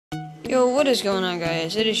Yo, what is going on,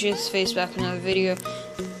 guys? It is just Face back with another video.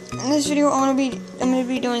 In this video, I'm gonna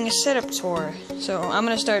be doing a setup tour. So I'm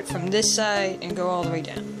gonna start from this side and go all the way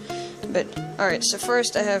down. But alright, so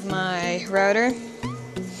first I have my router,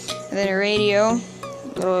 and then a radio,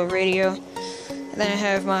 little radio, and then I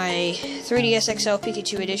have my 3DS XL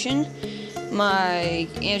PT2 edition, my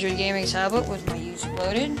Android gaming tablet with my YouTube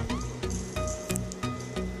loaded,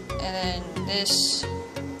 and then this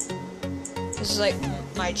is like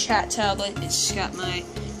my chat tablet. It's got my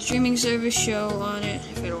streaming service show on it,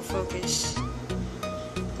 if it'll focus.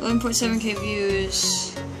 11.7K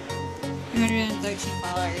views, 313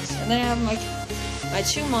 followers. And then I have my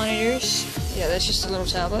two monitors. Yeah, that's just a little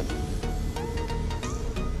tablet.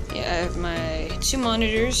 Yeah, I have my two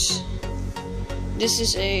monitors. This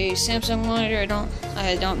is a Samsung monitor.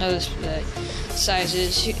 I don't know the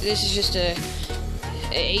sizes. This is just a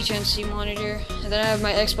HNC monitor. And then I have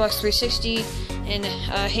my Xbox 360 and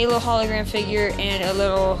a Halo hologram figure and a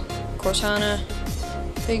little Cortana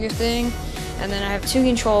figure thing. And then I have two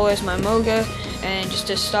controllers, my Moga, and just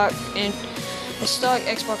a stock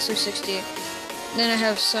Xbox 360. And then I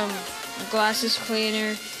have some glasses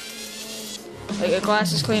cleaner, like a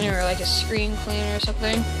glasses cleaner or like a screen cleaner or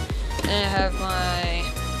something. And I have my,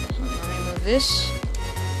 let me move this.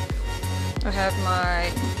 I have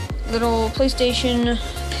my little PlayStation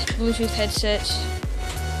Bluetooth headset.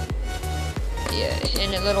 Yeah,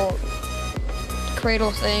 and a little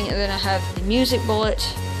cradle thing, and then I have the music bullet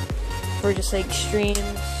for just like streams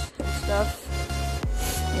and stuff.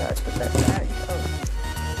 Yeah, let's put that back.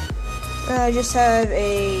 Oh. I just have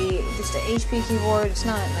a HP keyboard. It's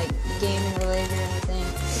not like gaming related or anything.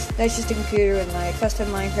 That's just a computer with my custom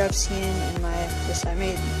Minecraft skin and I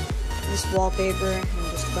made this wallpaper and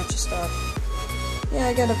just a bunch of stuff. Yeah,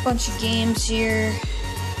 I got a bunch of games here.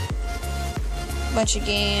 Bunch of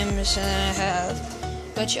games, and then I have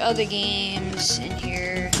a bunch of other games in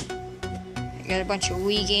here. I got a bunch of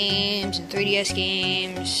Wii games and 3DS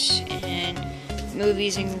games and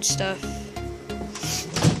movies and stuff.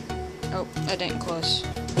 Oh, that didn't close.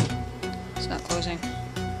 It's not closing.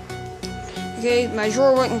 Okay, my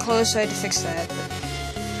drawer wouldn't close, so I had to fix that. But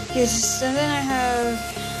yes, and then I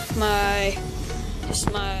have my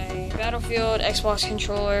Battlefield Xbox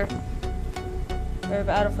controller, or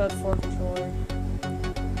Battlefield 4 controller.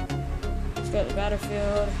 Got the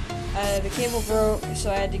Battlefield. The cable broke,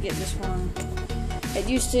 so I had to get this one. It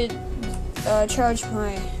used to charge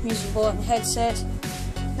my music bullet and headset.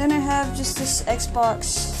 Then I have just this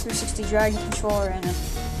Xbox 360 Dragon controller and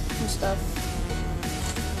some stuff.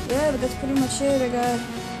 Yeah, but that's pretty much it. I got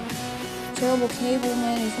terrible cable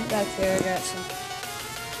management back there. I got some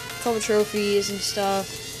couple trophies and stuff.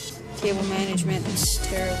 Cable management is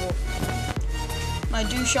terrible. My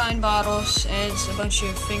Do Shine bottles and a bunch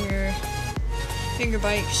of finger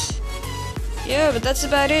bikes. Yeah, but that's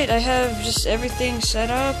about it. I have just everything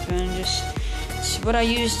set up and just what I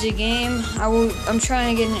use to game. I'm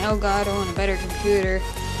trying to get an Elgato and a better computer.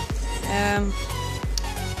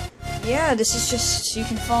 Yeah, this is just, you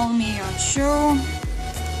can follow me on show,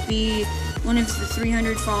 be one of the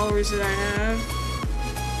 300 followers that I have,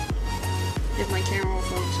 if my camera will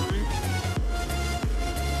focus on it.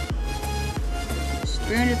 It's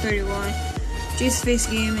 331. Jason Face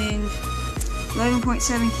Gaming.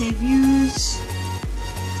 11.7K views.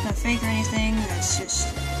 It's not fake or anything. That's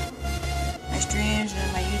just my streams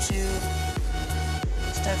and my YouTube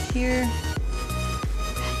stuff here.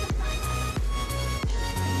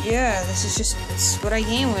 Yeah, this is just, it's what I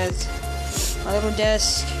game with. My little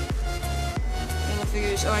desk. Little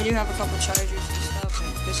figures. Oh, I do have a couple chargers and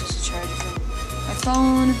stuff. This is a charger from my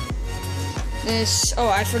phone. This, oh,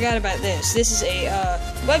 I forgot about this. This is a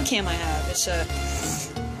webcam I have. It's a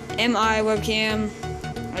MI webcam.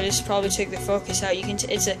 I just probably took the focus out. You can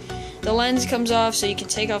the lens comes off, so you can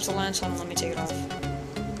take off the lens. Hold on, let me take it off.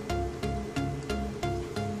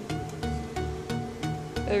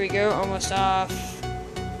 There we go, almost off.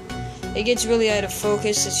 It gets really out of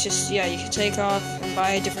focus. It's just, yeah, you can take off and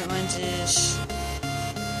buy different lenses.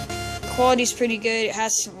 Quality's pretty good. It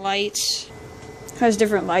has some lights. It has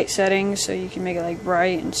different light settings, so you can make it like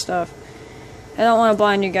bright and stuff. I don't want to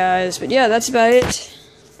blind you guys, but yeah, that's about it.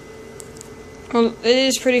 Well, it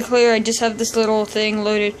is pretty clear. I just have this little thing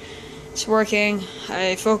loaded. It's working.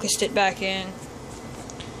 I focused it back in.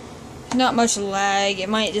 Not much lag. It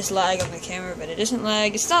might just lag on the camera, but it doesn't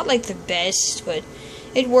lag. It's not like the best, but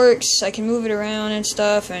it works. I can move it around and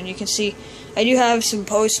stuff, and you can see I do have some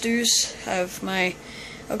posters. I have my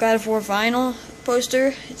God of War vinyl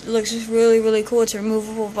poster. It looks really, really cool. It's a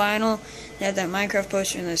removable vinyl. I have that Minecraft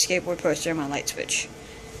poster and the skateboard poster and my light switch.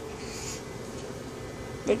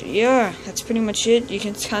 But yeah, that's pretty much it. You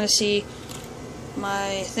can kind of see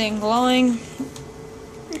my thing glowing.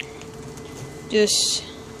 Just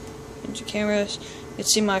into cameras. You can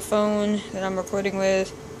see my phone that I'm recording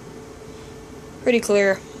with. Pretty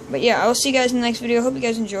clear. But yeah, I'll see you guys in the next video. Hope you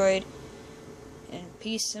guys enjoyed. And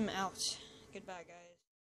peace them out. Goodbye, guys.